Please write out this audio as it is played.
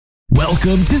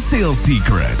Welcome to Sales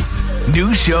Secrets.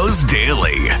 New shows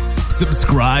daily.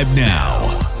 Subscribe now.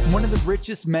 One of the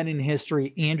richest men in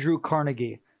history, Andrew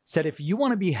Carnegie, said, if you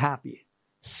want to be happy,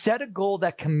 set a goal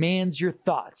that commands your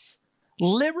thoughts,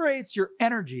 liberates your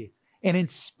energy, and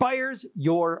inspires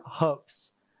your hopes.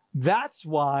 That's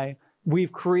why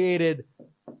we've created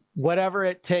Whatever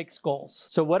It Takes goals.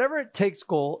 So Whatever It Takes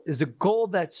goal is a goal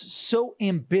that's so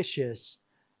ambitious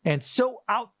and so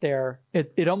out there,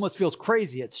 it almost feels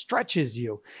crazy. It stretches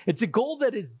you. It's a goal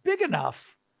that is big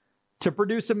enough to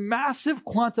produce a massive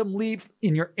quantum leap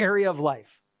in your area of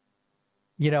life.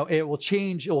 You know, it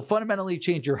will fundamentally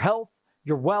change your health,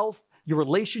 your wealth, your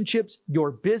relationships, your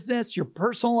business, your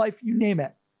personal life, you name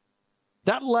it.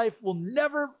 That life will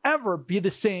never, ever be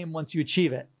the same once you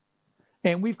achieve it.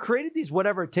 And we've created these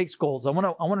Whatever It Takes goals. I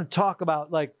want to talk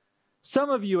about, like,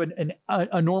 some of you,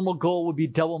 a normal goal would be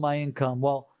double my income.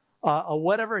 Well, a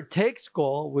Whatever It Takes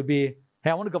goal would be, hey,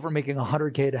 I want to go from making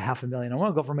 $100K to $500,000. I want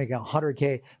to go from making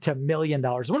 $100K to $1 million. I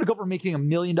want to go from making $1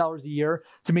 million a year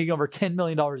to making over $10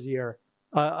 million a year.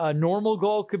 A normal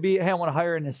goal could be, hey, I want to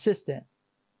hire an assistant.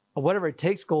 A Whatever It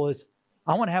Takes goal is,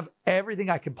 I want to have everything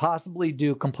I could possibly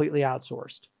do completely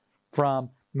outsourced,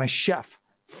 from my chef,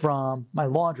 from my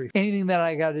laundry, anything that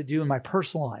I got to do in my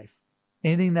personal life,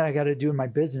 anything that I got to do in my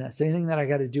business, anything that I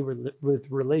got to do with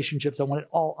relationships. I want it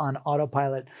all on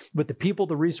autopilot with the people,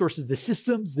 the resources, the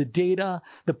systems, the data,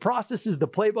 the processes, the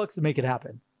playbooks to make it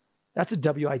happen. That's a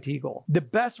WIT goal. The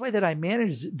best way that I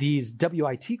manage these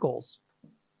WIT goals,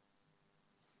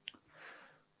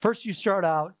 first you start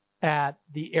out at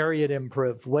the area to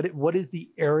improve. What is the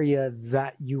area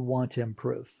that you want to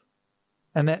improve?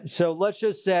 And then, so let's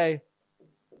just say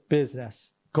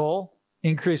business goal,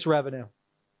 increase revenue.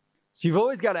 So you've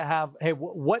always got to have, hey,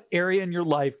 what area in your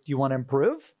life do you want to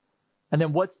improve? And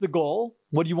then what's the goal?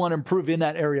 What do you want to improve in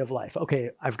that area of life?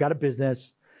 Okay, I've got a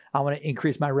business. I want to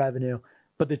increase my revenue.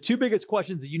 But the two biggest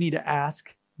questions that you need to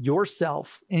ask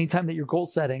yourself anytime that you're goal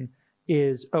setting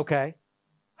is, okay,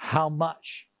 how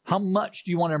much? How much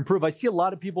do you want to improve? I see a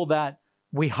lot of people that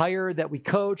we hire, that we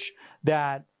coach,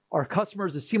 that our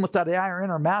customers at Seamless.ai are in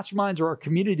our masterminds or our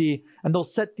community, and they'll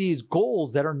set these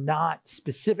goals that are not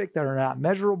specific, that are not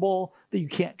measurable, that you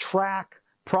can't track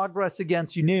progress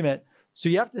against, you name it. So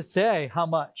you have to say how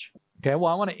much. Okay,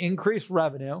 well, I want to increase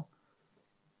revenue.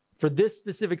 For this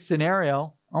specific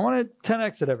scenario, I want to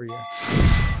 10x it every year.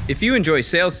 If you enjoy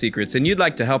Sales Secrets and you'd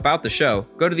like to help out the show,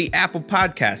 go to the Apple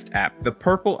Podcast app, the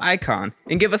purple icon,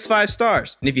 and give us 5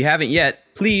 stars. And if you haven't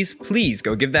yet, please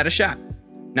go give that a shot.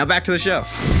 Now back to the show.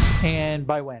 And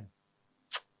by when?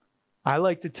 I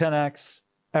like to 10x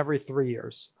every 3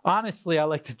 years. Honestly, I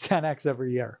like to 10x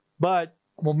every year, but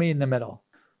we'll meet in the middle.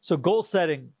 So goal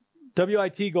setting,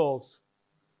 WIT goals.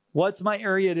 What's my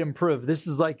area to improve? This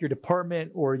is like your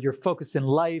department or your focus in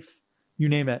life, you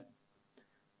name it.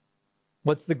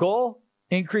 What's the goal?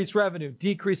 Increase revenue,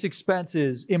 decrease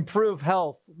expenses, improve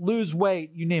health, lose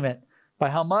weight, you name it. By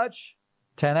how much?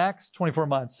 10x, 24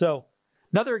 months. So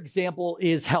another example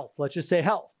is health. Let's just say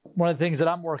health. One of the things that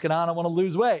I'm working on, I want to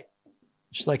lose weight,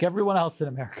 just like everyone else in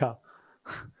America.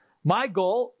 My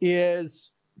goal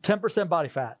is 10% body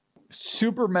fat.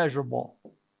 Super measurable,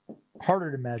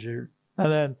 harder to measure.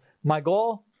 And then my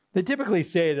goal, they typically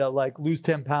say to like lose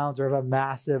 10 pounds or have a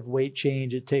massive weight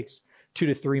change, it takes 2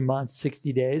 to 3 months,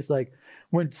 60 days. Like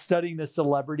when studying the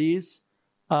celebrities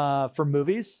for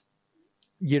movies,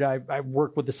 you know, I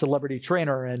work with a celebrity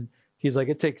trainer, and he's like,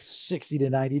 it takes 60 to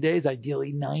 90 days,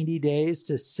 ideally 90 days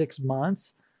to 6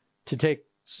 months to take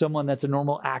someone that's a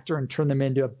normal actor and turn them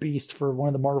into a beast for one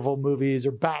of the Marvel movies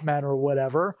or Batman or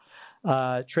whatever.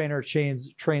 Trainer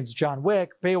trains John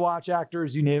Wick, Baywatch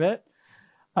actors, you name it.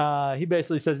 He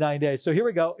basically says 90 days. So here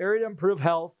we go. Area to improve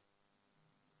health.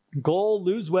 Goal,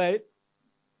 lose weight.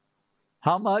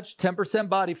 How much? 10%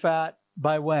 body fat.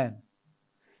 By when?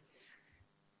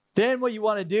 Then what you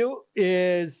want to do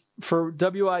is, for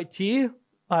WIT,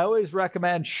 I always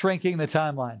recommend shrinking the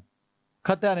timeline.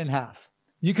 Cut that in half.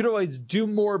 You could always do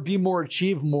more, be more,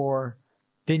 achieve more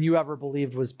than you ever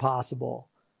believed was possible.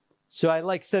 So I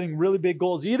like setting really big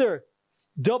goals. Either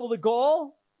double the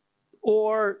goal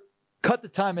or cut the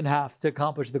time in half to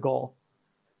accomplish the goal.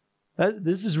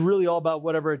 This is really all about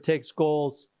Whatever It Takes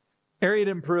goals. Area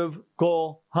to improve,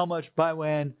 goal, how much, by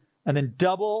when, and then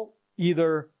double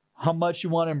either how much you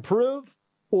want to improve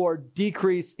or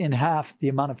decrease in half the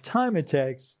amount of time it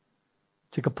takes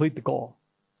to complete the goal.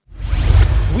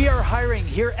 We are hiring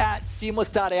here at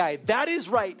Seamless.ai. That is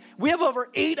right. We have over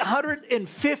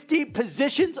 850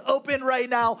 positions open right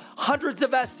now, hundreds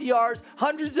of SDRs,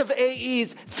 hundreds of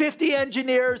AEs, 50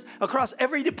 engineers across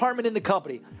every department in the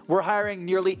company. We're hiring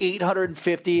nearly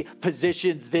 850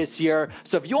 positions this year.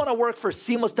 So if you want to work for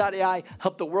Seamless.ai,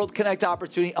 help the world connect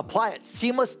opportunity, apply at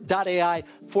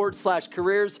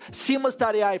Seamless.ai/careers,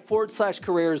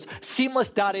 Seamless.ai/careers,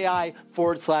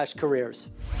 Seamless.ai/careers.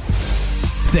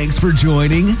 Thanks for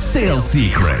joining Sales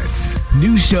Secrets.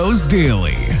 New shows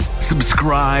daily.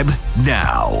 Subscribe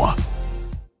now.